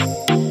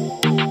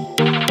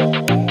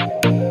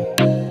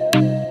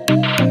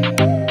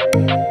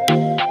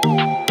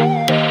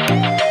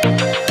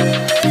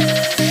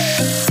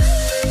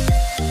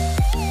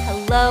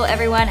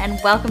everyone,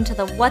 and welcome to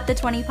the What the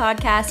 20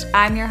 podcast.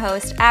 I'm your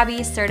host,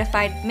 Abby,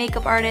 certified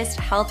makeup artist,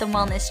 health and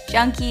wellness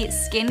junkie,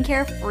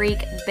 skincare freak,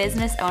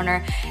 business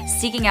owner,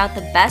 seeking out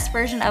the best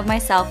version of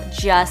myself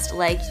just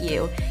like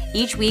you.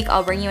 Each week,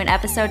 I'll bring you an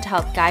episode to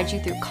help guide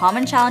you through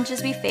common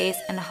challenges we face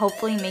and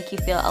hopefully make you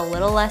feel a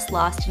little less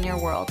lost in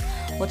your world.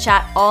 We'll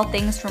chat all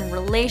things from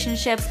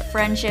relationships,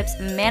 friendships,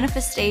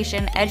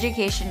 manifestation,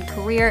 education,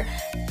 career,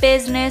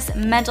 business,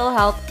 mental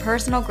health,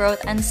 personal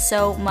growth, and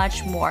so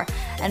much more.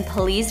 And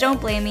please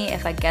don't blame me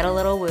if I get a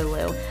little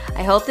woo-woo.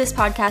 I hope this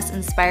podcast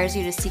inspires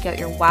you to seek out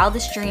your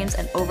wildest dreams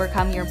and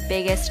overcome your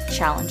biggest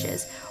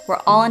challenges.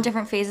 We're all in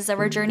different phases of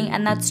our journey,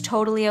 and that's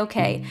totally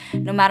okay.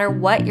 No matter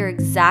what, you're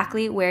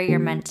exactly where you're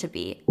meant to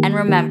be. And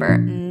remember,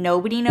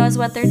 nobody knows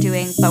what they're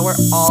doing, but we're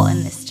all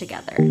in this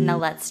together. Now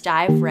let's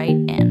dive right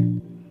in.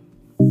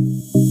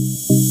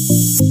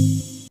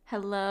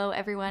 Hello,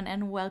 everyone,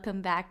 and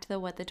welcome back to the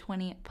What the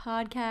 20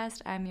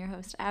 podcast. I'm your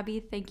host, Abby.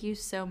 Thank you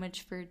so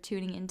much for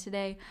tuning in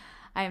today.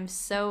 I am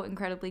so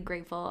incredibly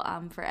grateful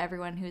for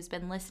everyone who's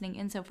been listening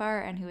in so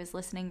far and who is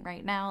listening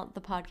right now.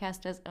 The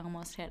podcast has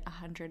almost hit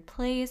 100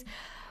 plays,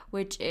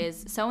 which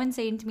is so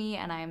insane to me,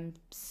 and I'm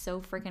so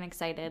freaking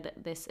excited.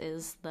 This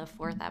is the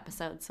 4th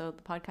episode, so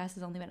the podcast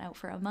has only been out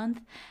for a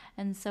month,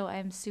 and so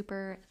I'm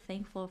super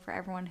thankful for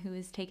everyone who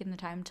has taken the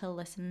time to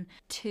listen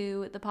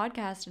to the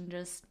podcast and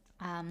just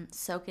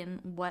soak in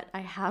what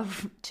I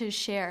have to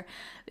share.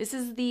 This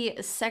is the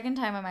second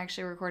time I'm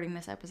actually recording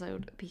this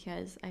episode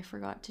because I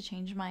forgot to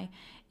change my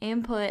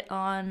input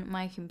on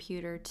my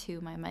computer to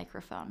my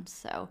microphone.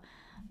 So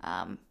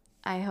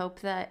I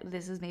hope that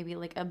this is maybe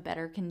like a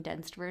better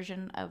condensed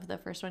version of the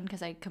first one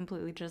because I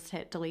completely just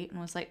hit delete and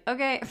was like,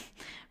 okay,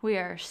 we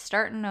are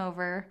starting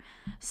over.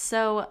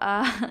 So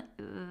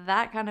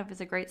that kind of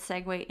is a great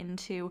segue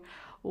into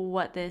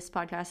what this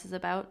podcast is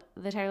about.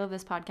 The title of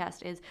this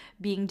podcast is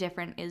Being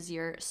Different is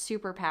Your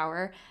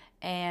Superpower.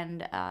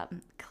 And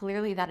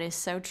clearly that is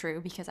so true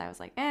because I was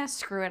like,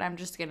 screw it. I'm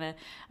just gonna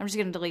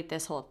delete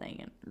this whole thing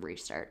and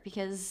restart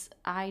because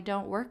I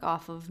don't work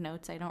off of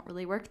notes. I don't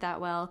really work that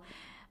well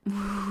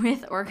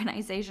with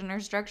organization or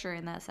structure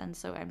in that sense.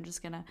 So I'm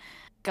just gonna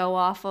go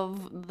off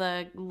of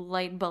the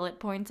light bullet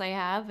points I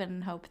have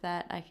and hope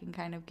that I can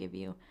kind of give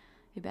you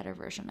a better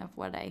version of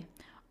what I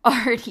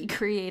already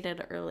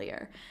created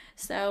earlier.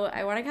 So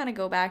I want to kind of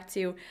go back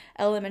to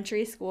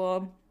elementary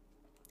school.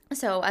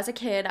 So as a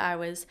kid, I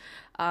was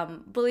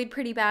bullied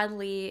pretty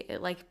badly.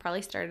 It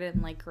probably started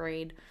in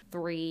grade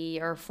 3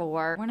 or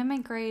 4. One of my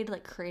grade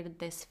created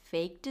this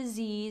fake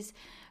disease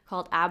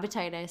called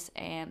appetitis,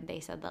 and they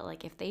said that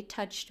if they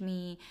touched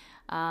me,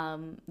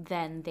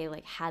 then they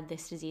had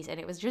this disease, and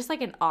it was just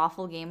an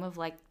awful game of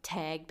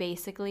tag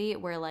basically,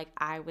 where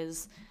I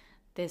was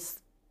this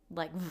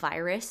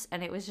virus,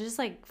 and it was just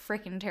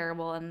freaking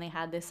terrible. And they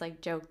had this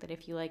joke that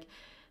if you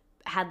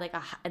had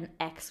an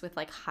X with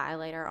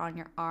highlighter on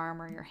your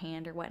arm or your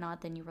hand or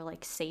whatnot, then you were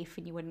safe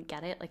and you wouldn't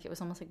get it. It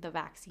was almost the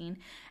vaccine.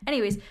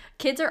 Anyways,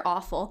 kids are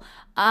awful.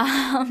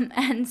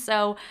 And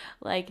so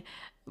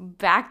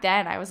back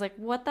then I was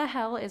what the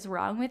hell is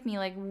wrong with me?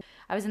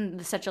 I was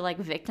in such a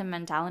victim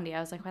mentality. I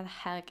was why the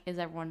heck is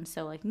everyone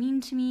so mean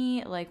to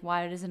me?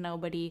 Why does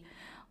nobody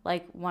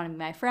want to be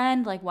my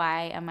friend?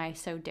 Why am I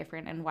so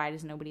different, and why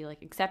does nobody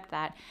accept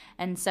that?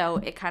 And so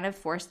it kind of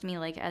forced me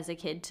as a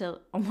kid to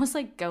almost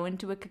go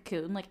into a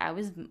cocoon. I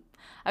was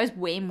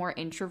way more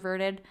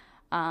introverted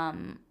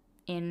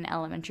in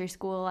elementary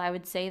school, I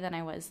would say, than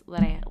I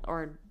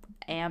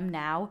am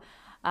now.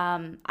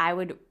 I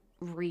would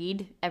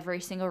read every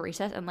single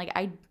recess, and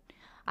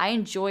I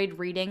enjoyed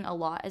reading a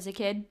lot as a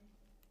kid,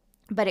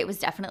 but it was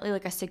definitely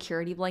a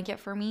security blanket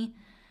for me.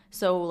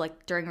 So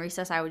during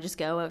recess, I would just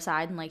go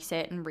outside and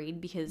sit and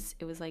read because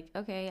it was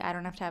okay, I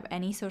don't have to have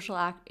any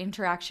social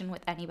interaction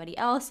with anybody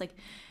else.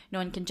 No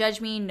one can judge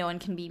me, no one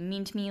can be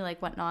mean to me,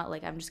 whatnot.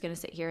 I'm just gonna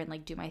sit here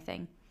and do my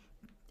thing.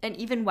 And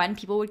even when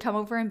people would come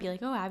over and be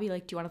oh, Abby, do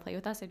you want to play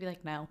with us? I'd be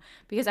no,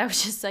 because I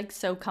was just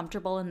so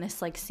comfortable in this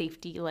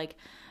safety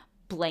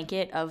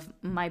blanket of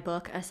my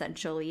book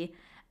essentially.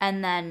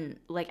 And then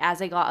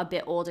as I got a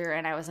bit older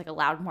and I was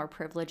allowed more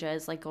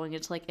privileges, going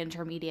into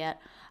intermediate,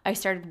 I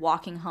started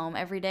walking home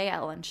every day at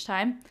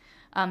lunchtime.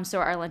 So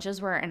our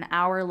lunches were an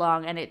hour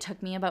long, and it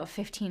took me about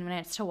 15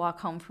 minutes to walk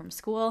home from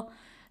school.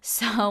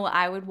 So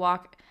I would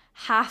walk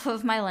half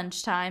of my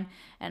lunchtime,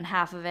 and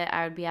half of it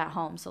I would be at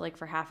home. So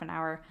for half an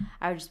hour,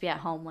 I would just be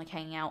at home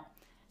hanging out.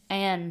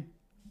 And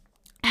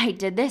I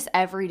did this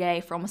every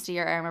day for almost a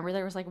year. I remember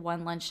there was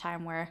one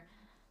lunchtime where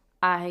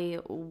I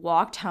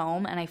walked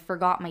home and I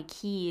forgot my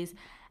keys,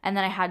 and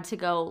then I had to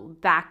go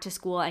back to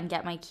school and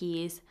get my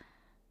keys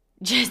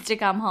just to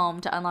come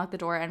home to unlock the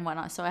door and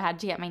whatnot. So I had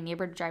to get my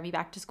neighbor to drive me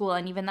back to school,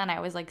 and even then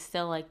I was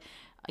still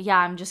yeah,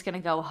 I'm just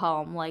gonna go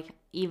home.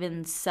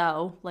 Even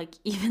so,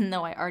 even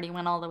though I already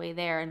went all the way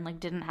there and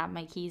didn't have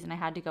my keys and I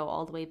had to go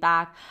all the way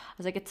back, I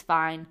was it's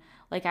fine.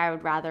 I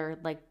would rather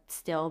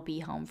still be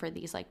home for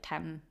these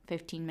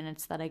 10-15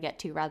 minutes that I get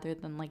to, rather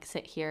than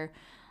sit here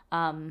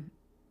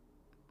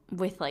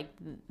with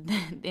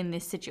in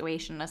this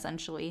situation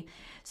essentially.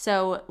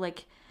 So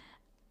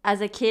as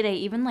a kid, I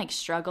even like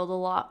struggled a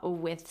lot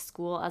with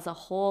school as a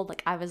whole.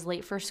 Like I was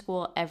late for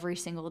school every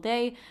single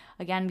day,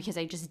 again, because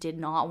I just did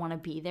not want to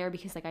be there,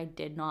 because like I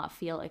did not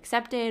feel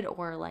accepted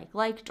or like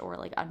liked or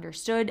like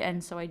understood.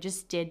 And so I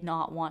just did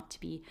not want to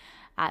be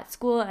at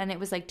school. And it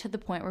was like to the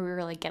point where we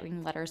were like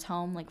getting letters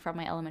home, like from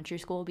my elementary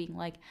school, being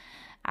like,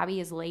 Abby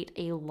is late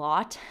a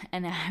lot.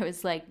 And I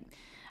was like,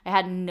 I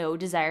had no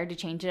desire to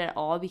change it at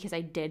all, because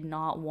I did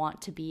not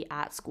want to be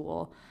at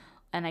school.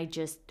 And I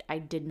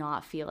did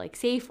not feel like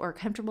safe or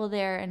comfortable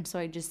there. And so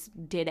I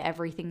just did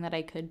everything that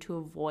I could to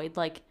avoid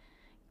like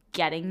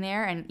getting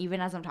there. And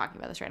even as I'm talking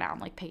about this right now, I'm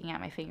like picking at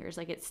my fingers.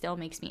 Like it still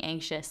makes me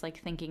anxious,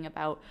 like thinking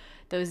about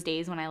those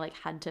days when I like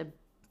had to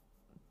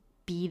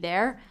be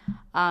there.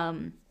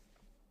 And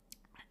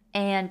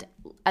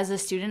as a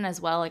student as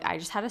well, like I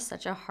just had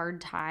such a hard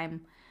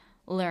time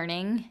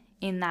learning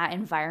in that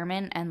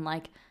environment. And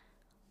like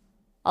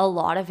a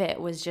lot of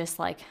it was just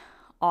like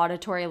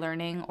auditory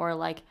learning or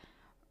like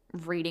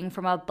reading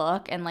from a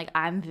book, and like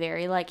I'm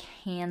very like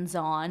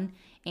hands-on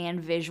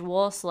and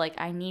visual, so like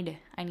I need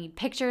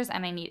pictures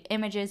and I need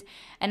images,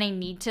 and I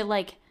need to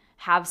like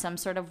have some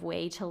sort of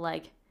way to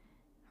like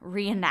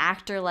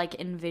reenact or like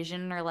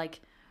envision or like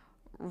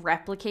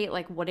replicate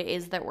like what it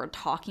is that we're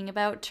talking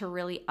about to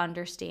really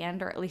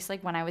understand. Or at least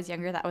like when I was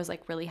younger, that was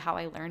like really how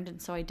I learned. And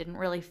so I didn't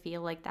really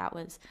feel like that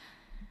was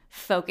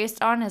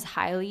focused on as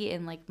highly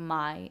in like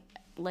my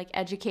like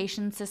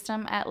education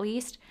system, at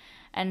least.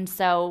 And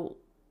so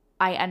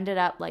I ended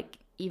up like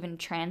even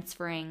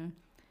transferring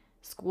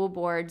school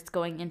boards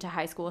going into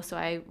high school. So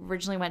I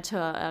originally went to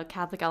a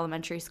Catholic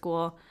elementary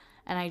school,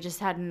 and I just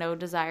had no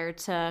desire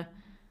to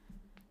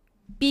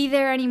be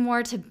there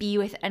anymore, to be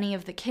with any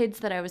of the kids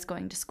that I was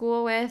going to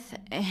school with.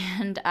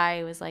 And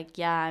I was like,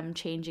 yeah, I'm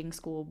changing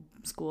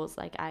schools.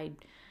 Like I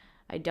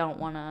do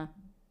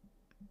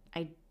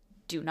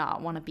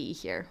not want to be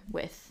here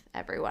with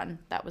everyone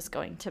that was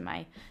going to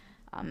my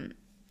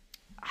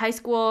high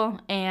school.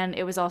 And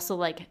it was also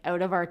like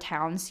out of our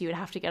town, so you would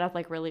have to get up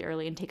like really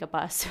early and take a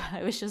bus. So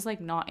I was just like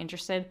not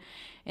interested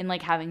in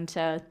like having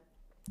to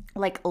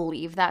like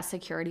leave that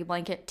security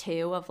blanket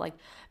too, of like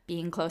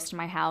being close to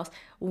my house,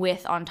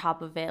 with on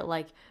top of it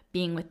like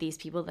being with these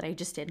people that I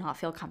just did not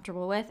feel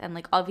comfortable with. And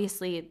like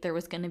obviously there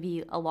was going to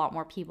be a lot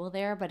more people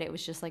there, but it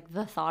was just like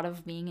the thought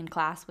of being in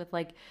class with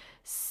like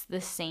the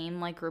same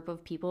like group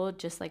of people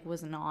just like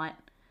was not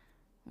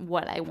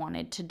what I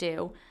wanted to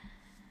do.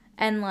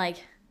 And like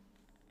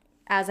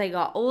as I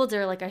got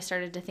older, like I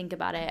started to think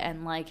about it,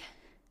 and like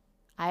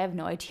I have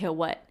no idea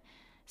what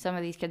some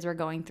of these kids were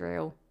going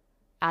through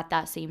at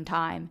that same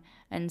time.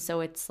 And so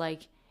it's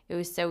like it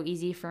was so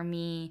easy for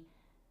me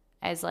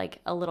as like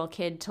a little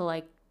kid to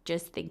like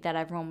just think that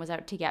everyone was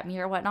out to get me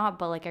or whatnot,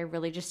 but like I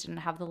really just didn't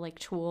have the like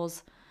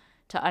tools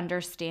to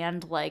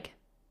understand like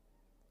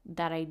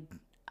that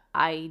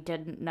I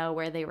didn't know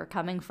where they were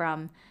coming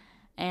from.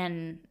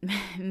 And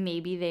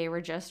maybe they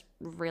were just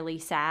really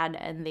sad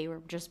and they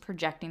were just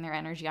projecting their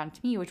energy onto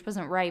me, which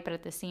wasn't right. But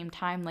at the same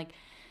time, like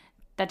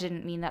that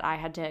didn't mean that I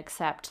had to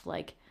accept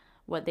like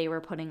what they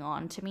were putting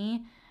on to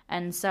me.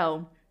 And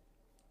so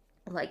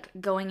like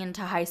going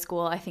into high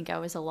school, I think I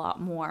was a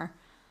lot more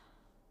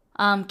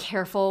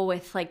careful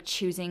with like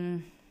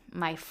choosing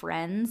my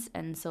friends.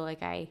 And so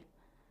like I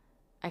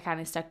kind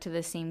of stuck to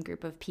the same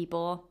group of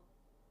people,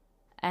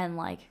 and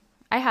like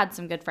I had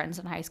some good friends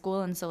in high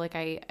school, and so like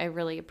I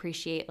really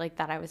appreciate like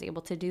that I was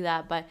able to do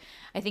that. But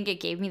I think it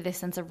gave me this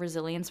sense of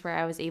resilience where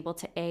I was able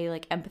to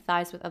like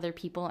empathize with other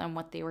people and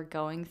what they were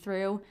going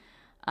through,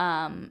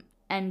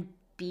 and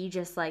B,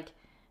 just like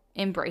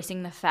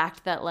embracing the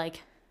fact that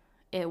like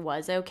it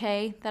was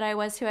okay that I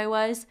was who I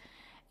was.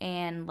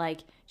 And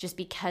like just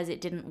because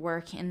it didn't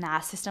work in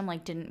that system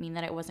like didn't mean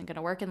that it wasn't going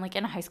to work. And like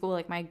in high school,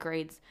 like my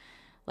grades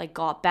like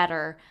got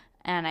better,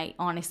 and I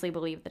honestly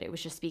believe that it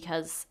was just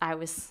because I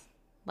was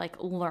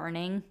like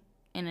learning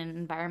in an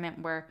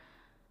environment where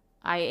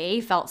I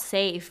A, felt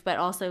safe, but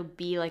also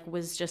B, like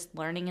was just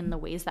learning in the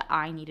ways that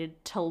I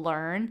needed to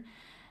learn.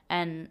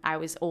 And I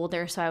was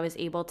older, so I was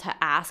able to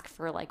ask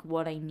for like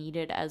what I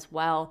needed as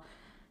well.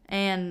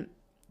 And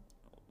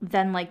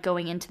then like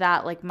going into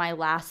that, like my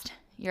last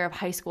year of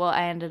high school,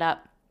 I ended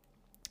up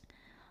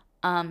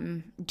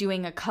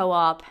doing a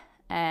co-op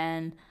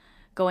and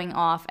going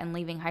off and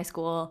leaving high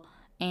school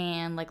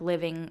and like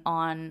living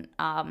on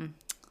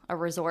a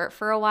resort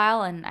for a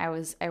while. And I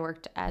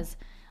worked as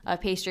a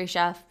pastry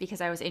chef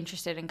because I was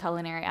interested in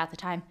culinary at the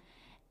time.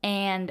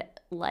 And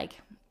like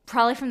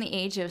probably from the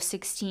age of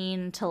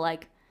 16 to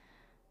like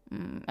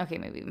okay,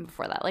 maybe even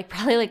before that, like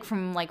probably like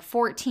from like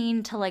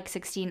 14 to like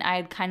 16, I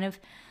had kind of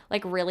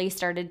like really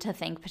started to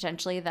think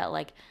potentially that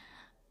like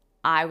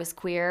I was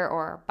queer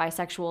or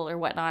bisexual or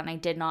whatnot, and I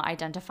did not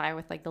identify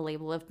with like the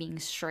label of being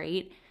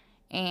straight.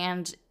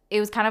 And it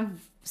was kind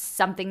of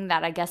something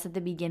that I guess at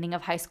the beginning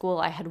of high school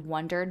I had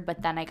wondered,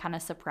 but then I kind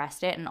of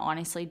suppressed it and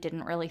honestly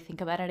didn't really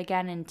think about it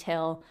again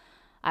until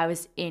I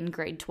was in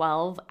grade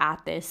 12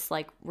 at this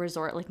like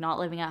resort, like not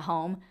living at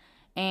home.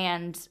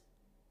 And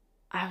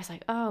I was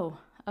like, oh,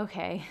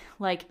 okay.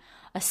 Like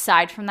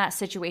aside from that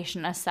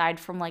situation, aside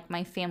from like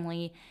my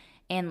family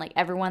and like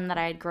everyone that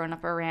I had grown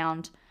up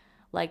around,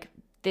 like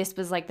this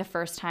was like the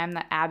first time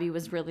that Abby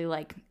was really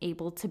like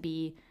able to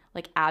be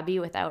like Abby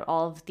without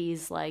all of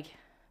these like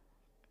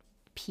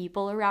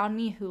people around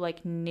me who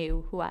like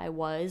knew who I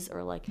was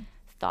or like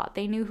thought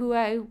they knew who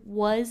I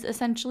was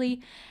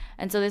essentially.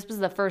 And so this was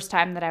the first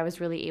time that I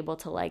was really able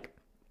to like,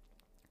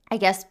 I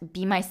guess,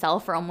 be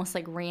myself or almost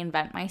like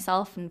reinvent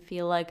myself and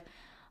feel like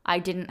I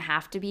didn't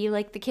have to be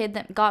like the kid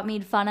that got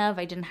made fun of.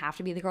 I didn't have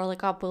to be the girl that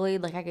got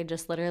bullied. Like I could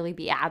just literally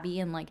be Abby,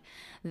 and like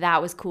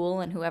that was cool.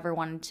 And whoever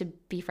wanted to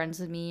be friends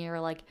with me or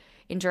like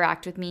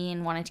interact with me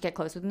and wanted to get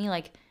close with me,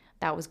 like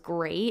that was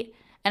great.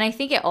 And I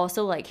think it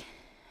also like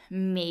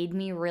made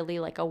me really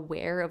like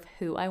aware of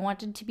who I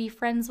wanted to be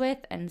friends with.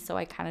 And so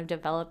I kind of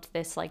developed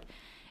this like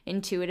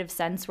intuitive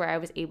sense where I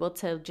was able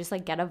to just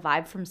like get a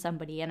vibe from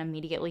somebody and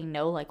immediately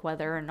know like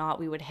whether or not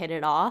we would hit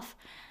it off.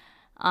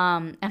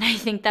 And I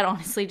think that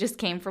honestly just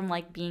came from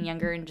like being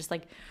younger and just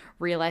like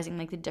realizing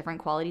like the different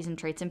qualities and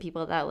traits in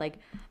people that like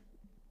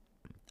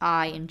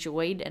I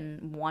enjoyed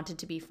and wanted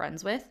to be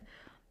friends with.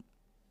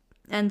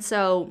 And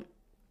so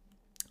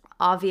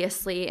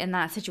obviously in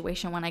that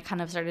situation when I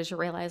kind of started to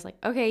realize like,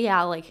 okay,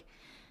 yeah, like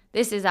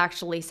this is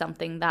actually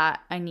something that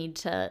I need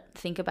to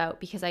think about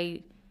because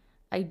I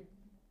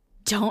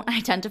don't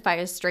identify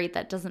as straight.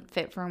 That doesn't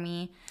fit for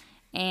me.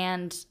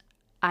 And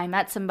I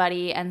met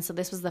somebody, and so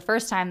this was the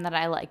first time that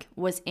I like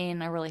was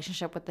in a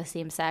relationship with the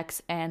same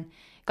sex, and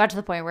got to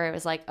the point where it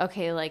was like,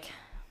 okay, like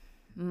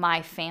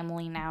my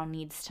family now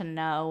needs to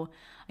know.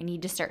 I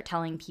need to start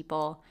telling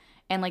people.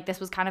 And like this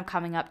was kind of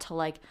coming up to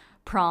like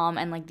prom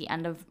and like the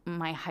end of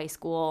my high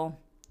school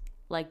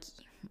like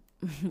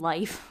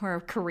life or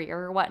career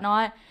or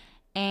whatnot.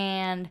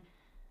 And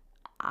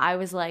I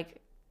was like,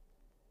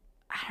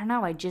 I don't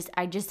know, I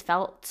just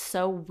felt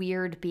so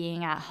weird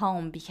being at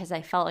home because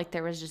I felt like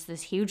there was just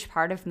this huge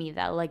part of me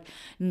that like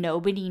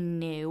nobody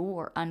knew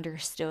or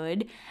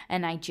understood,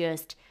 and I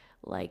just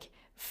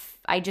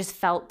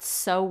felt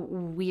so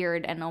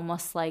weird and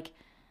almost like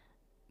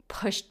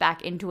pushed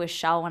back into a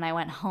shell when I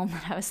went home.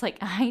 And I was like,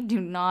 I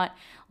do not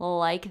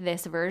like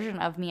this version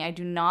of me. I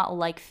do not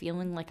like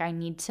feeling like I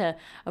need to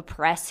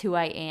oppress who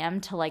I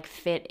am to like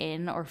fit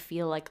in or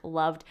feel like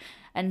loved.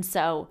 And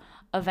so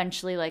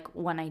eventually, like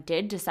when I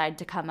did decide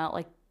to come out,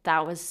 like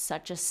that was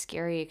such a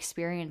scary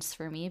experience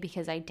for me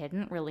because I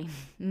didn't really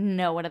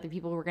know what other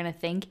people were going to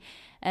think.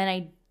 And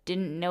I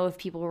didn't know if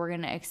people were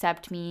going to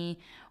accept me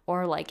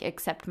or like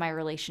accept my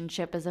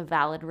relationship as a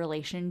valid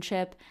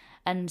relationship.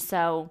 And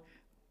so,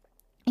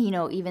 you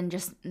know, even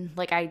just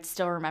like I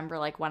still remember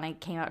like when I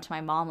came out to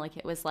my mom, like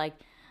it was like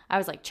I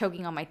was like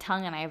choking on my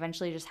tongue, and I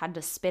eventually just had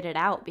to spit it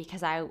out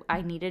because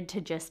I needed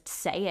to just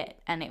say it.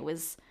 And it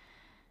was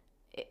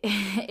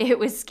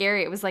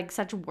scary. It was like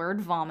such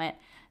word vomit.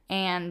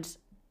 And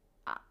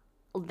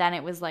then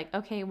it was like,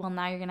 okay, well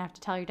now you're gonna have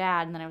to tell your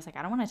dad. And then I was like,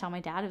 I don't want to tell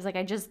my dad. It was like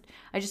I just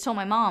told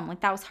my mom.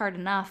 Like that was hard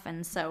enough.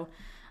 And so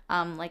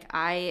like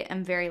I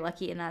am very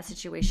lucky in that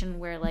situation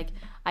where like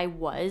I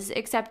was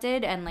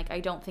accepted, and like I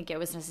don't think it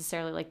was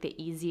necessarily like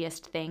the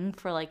easiest thing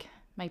for like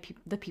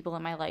the people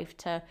in my life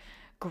to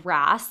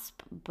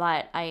grasp,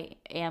 but I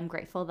am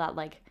grateful that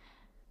like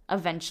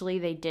eventually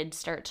they did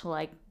start to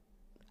like,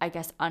 I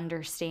guess,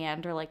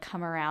 understand or like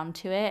come around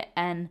to it.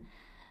 And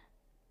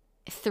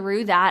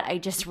through that, I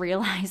just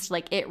realized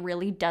like it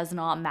really does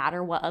not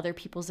matter what other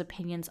people's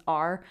opinions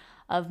are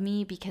of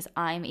me, because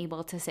I'm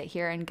able to sit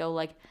here and go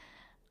like,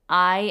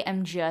 I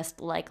am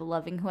just like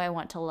loving who I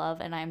want to love,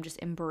 and I'm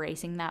just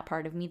embracing that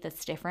part of me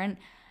that's different,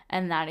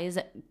 and that is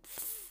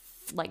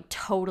like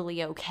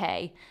totally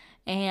okay.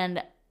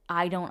 And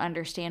I don't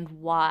understand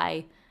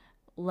why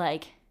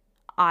like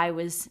I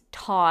was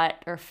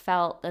taught or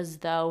felt as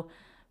though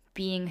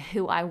being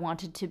who I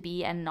wanted to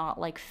be and not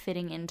like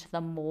fitting into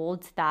the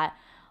molds that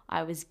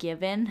I was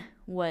given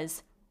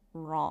was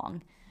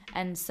wrong.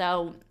 And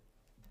so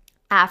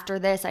after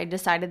this, I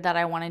decided that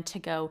I wanted to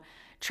go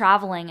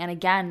traveling. And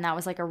again, that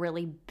was like a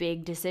really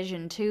big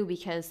decision too,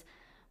 because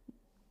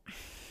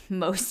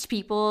most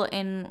people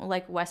in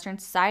like Western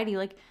society,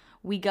 like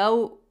we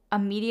go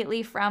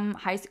immediately from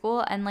high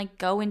school and like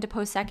go into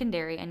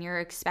post-secondary, and you're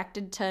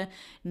expected to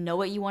know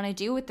what you want to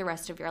do with the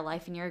rest of your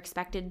life, and you're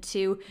expected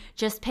to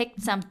just pick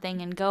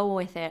something and go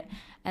with it.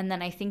 And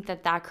then I think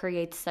that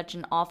creates such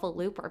an awful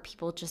loop where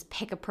people just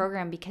pick a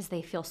program because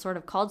they feel sort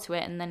of called to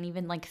it, and then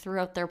even like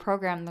throughout their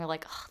program they're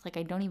like, oh, like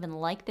I don't even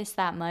like this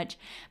that much,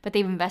 but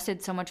they've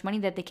invested so much money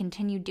that they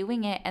continue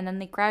doing it, and then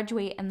they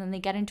graduate, and then they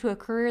get into a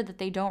career that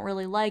they don't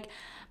really like,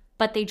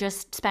 but they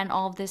just spent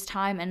all of this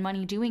time and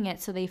money doing it,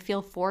 so they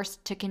feel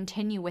forced to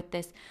continue with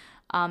this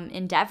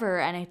endeavor.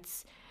 And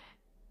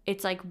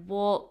it's like,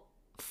 well,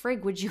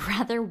 frig, would you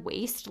rather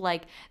waste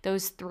like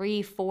those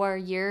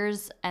 3-4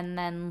 years and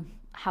then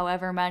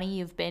however many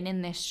you've been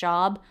in this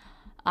job,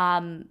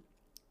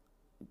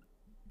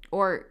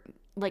 or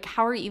like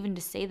how are you even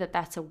to say that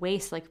that's a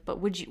waste? Like,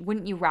 but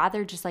wouldn't you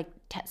rather just like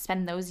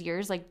spend those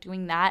years like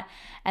doing that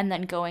and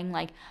then going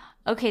like,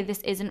 okay, this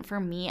isn't for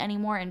me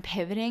anymore and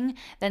pivoting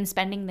than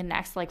spending the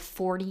next like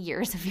 40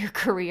 years of your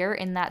career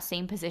in that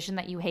same position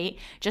that you hate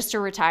just to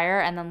retire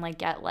and then like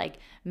get like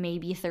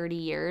maybe 30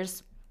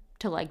 years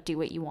to like do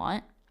what you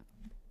want.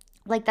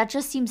 Like that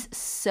just seems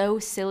so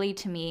silly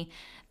to me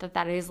that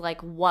that is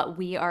like what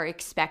we are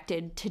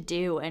expected to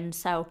do. And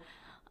so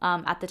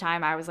at the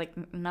time I was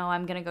like, no,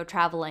 I'm going to go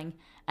traveling.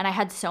 And I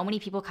had so many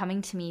people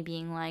coming to me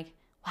being like,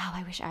 wow,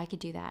 I wish I could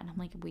do that. And I'm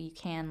like, well, you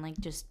can like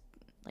just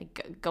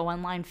like go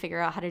online, figure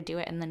out how to do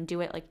it and then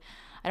do it. Like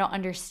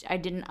I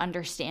didn't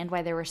understand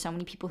why there were so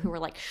many people who were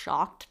like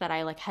shocked that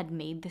I like had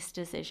made this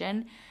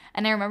decision.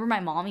 And I remember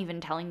my mom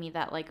even telling me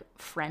that like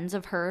friends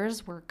of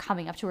hers were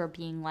coming up to her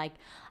being like,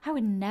 I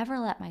would never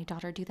let my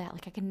daughter do that.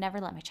 Like I could never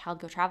let my child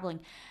go traveling.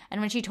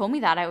 And when she told me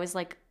that, I was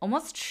like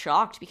almost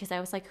shocked because I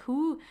was like,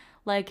 who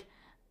would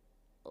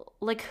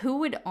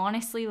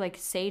honestly like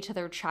say to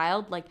their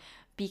child like,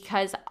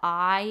 because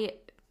I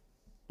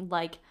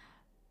like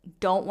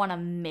don't want to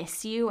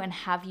miss you and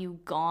have you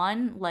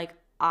gone, like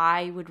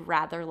I would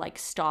rather like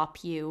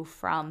stop you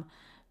from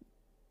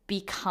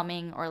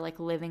becoming or like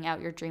living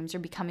out your dreams or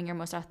becoming your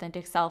most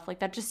authentic self. Like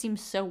that just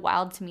seems so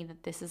wild to me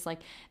that this is like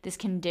this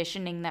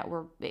conditioning that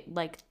we're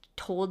like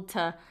told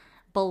to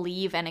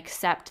believe and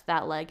accept,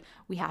 that like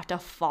we have to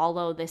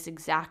follow this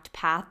exact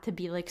path to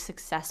be like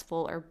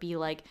successful or be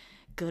like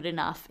good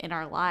enough in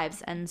our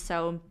lives. And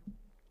so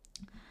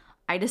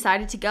I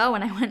decided to go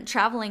and I went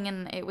traveling,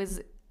 and it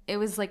was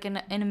like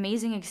an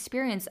amazing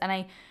experience, and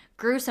I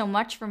grew so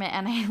much from it,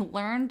 and I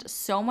learned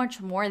so much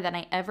more than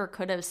I ever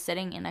could have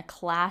sitting in a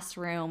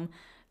classroom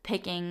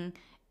picking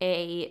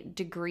a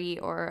degree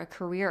or a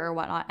career or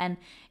whatnot. And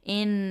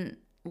in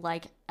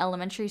like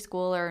elementary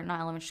school, or not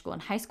elementary school, in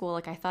high school,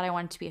 like I thought I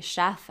wanted to be a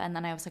chef, and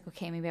then I was like,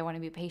 okay, maybe I want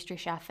to be a pastry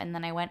chef, and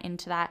then I went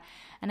into that,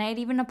 and I had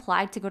even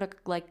applied to go to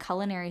like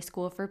culinary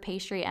school for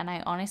pastry, and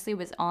I honestly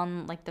was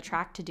on like the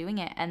track to doing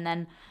it. And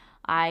then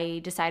I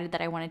decided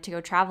that I wanted to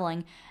go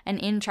traveling. And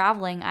in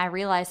traveling, I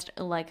realized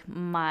like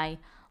my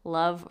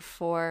love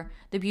for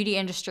the beauty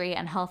industry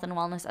and health and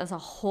wellness as a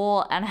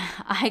whole, and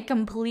I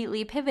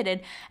completely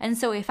pivoted. And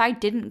so if I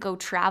didn't go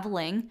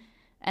traveling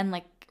and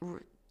like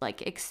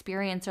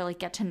experience or like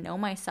get to know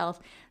myself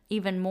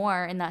even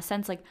more in that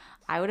sense, like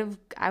I would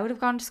have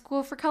gone to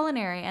school for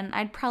culinary, and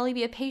I'd probably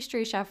be a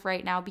pastry chef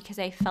right now because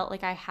I felt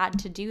like I had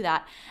to do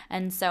that.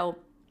 And so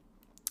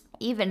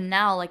even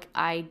now, like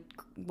I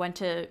went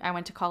to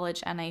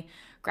college and I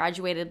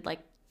graduated like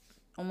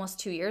almost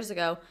 2 years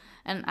ago,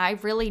 and I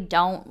really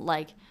don't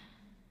like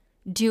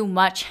do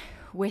much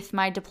with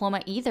my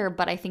diploma either,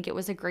 but I think it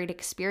was a great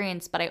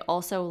experience. But I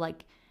also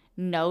like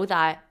know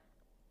that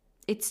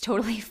it's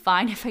totally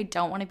fine if I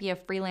don't want to be a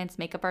freelance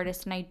makeup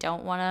artist and I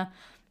don't want to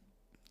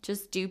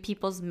just do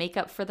people's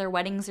makeup for their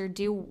weddings or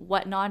do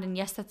whatnot. And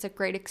yes, that's a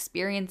great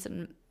experience,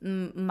 and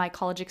my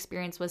college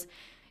experience was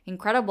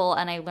incredible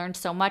and I learned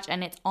so much,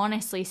 and it's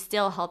honestly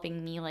still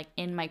helping me like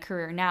in my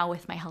career now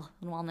with my health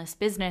and wellness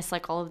business.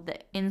 Like all of the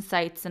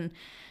insights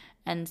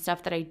and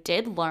stuff that I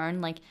did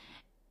learn, like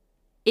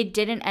it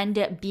didn't end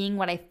up being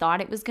what I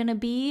thought it was going to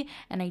be,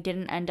 and I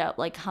didn't end up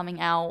like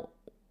coming out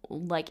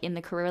like in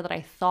the career that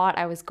I thought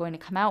I was going to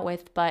come out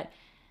with, but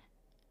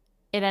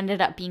it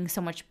ended up being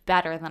so much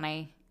better than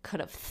I could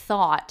have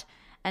thought.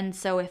 And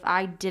so if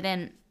I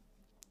didn't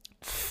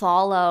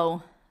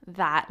follow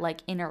that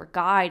like inner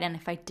guide, and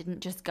if I didn't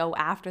just go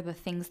after the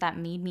things that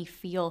made me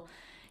feel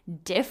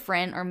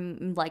different or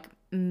like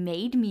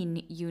made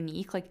me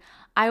unique, like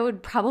I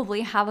would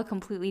probably have a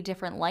completely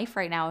different life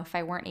right now if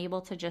I weren't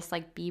able to just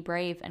like be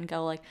brave and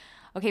go like,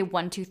 okay,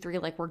 1, 2, 3,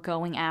 like we're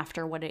going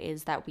after what it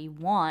is that we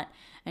want.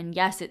 And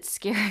yes, it's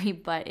scary,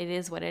 but it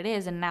is what it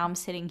is. And now I'm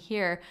sitting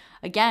here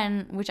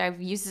again, which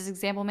I've used this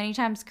example many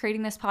times,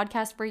 creating this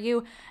podcast for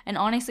you. And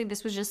honestly,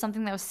 this was just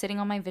something that was sitting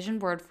on my vision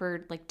board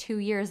for like 2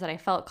 years that I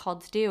felt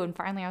called to do. And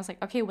finally I was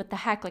like, okay, what the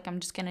heck? Like I'm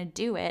just going to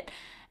do it.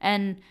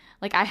 And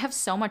like I have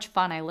so much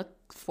fun. I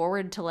look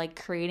forward to like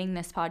creating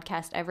this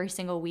podcast every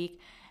single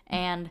week.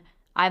 And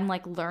I'm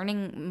like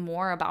learning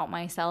more about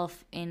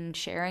myself in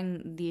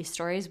sharing these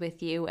stories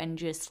with you, and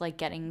just like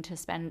getting to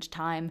spend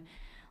time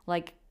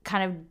like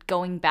kind of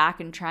going back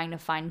and trying to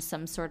find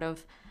some sort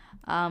of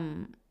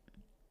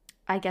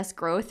I guess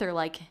growth or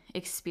like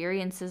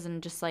experiences,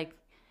 and just like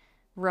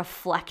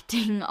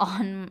reflecting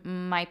on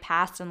my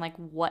past and like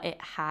what it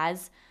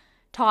has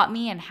taught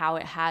me and how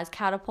it has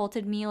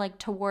catapulted me like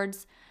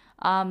towards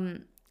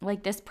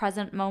like this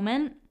present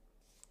moment.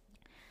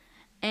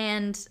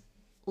 And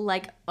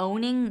like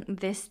owning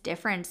this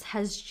difference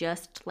has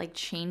just like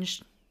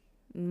changed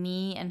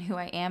me and who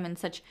I am in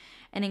such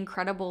an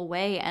incredible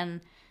way.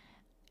 And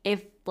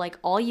if like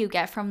all you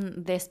get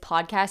from this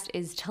podcast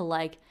is to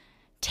like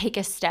take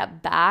a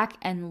step back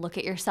and look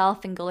at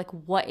yourself and go like,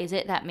 what is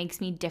it that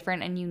makes me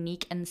different and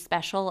unique and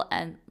special,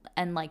 and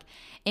like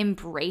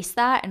embrace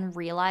that and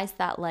realize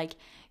that like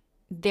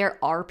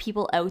there are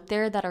people out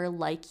there that are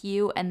like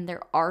you, and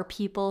there are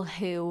people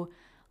who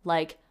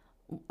like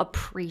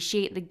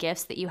appreciate the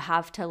gifts that you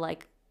have to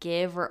like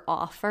give or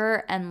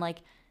offer, and like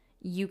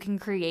you can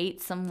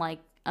create some like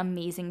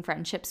amazing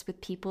friendships with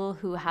people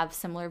who have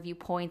similar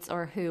viewpoints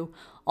or who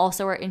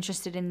also are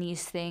interested in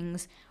these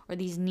things or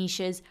these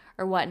niches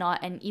or whatnot.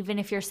 And even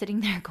if you're sitting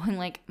there going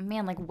like,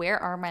 man, like where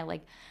are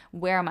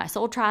my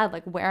soul tribe?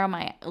 Like where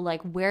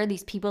are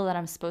these people that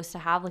I'm supposed to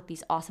have like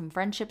these awesome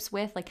friendships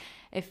with? Like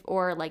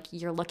or like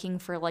you're looking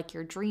for like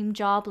your dream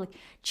job, like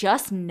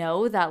just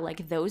know that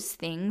like those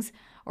things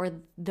or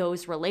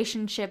those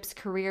relationships,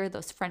 career,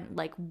 those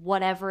like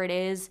whatever it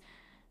is,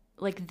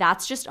 like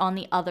that's just on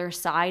the other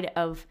side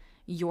of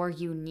your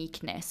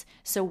uniqueness.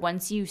 So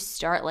once you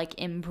start like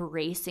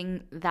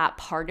embracing that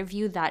part of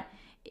you that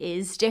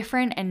is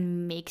different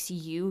and makes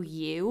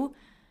you,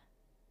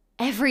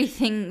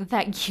 everything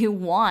that you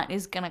want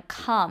is gonna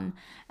come.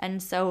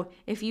 And so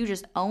if you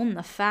just own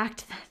the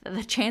fact that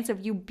the chance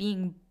of you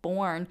being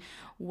born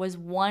was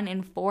 1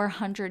 in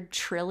 400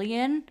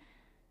 trillion,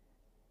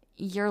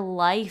 your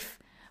life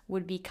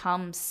would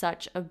become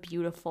such a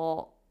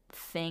beautiful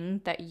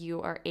thing that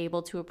you are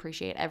able to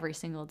appreciate every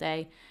single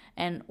day,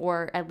 and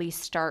or at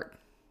least start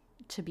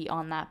to be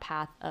on that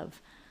path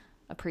of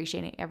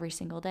appreciating every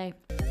single day.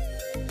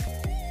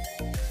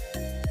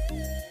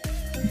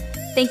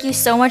 Thank you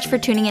so much for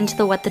tuning into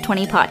the What the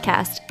 20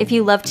 podcast. If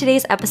you loved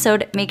today's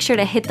episode, make sure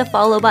to hit the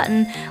follow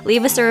button,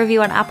 leave us a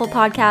review on Apple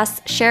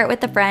Podcasts, share it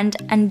with a friend,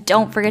 and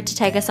don't forget to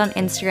tag us on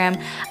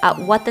Instagram at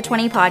What the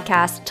 20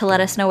 podcast to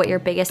let us know what your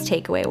biggest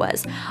takeaway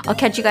was. I'll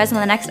catch you guys on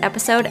the next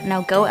episode.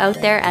 Now go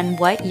out there and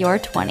what your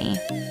 20.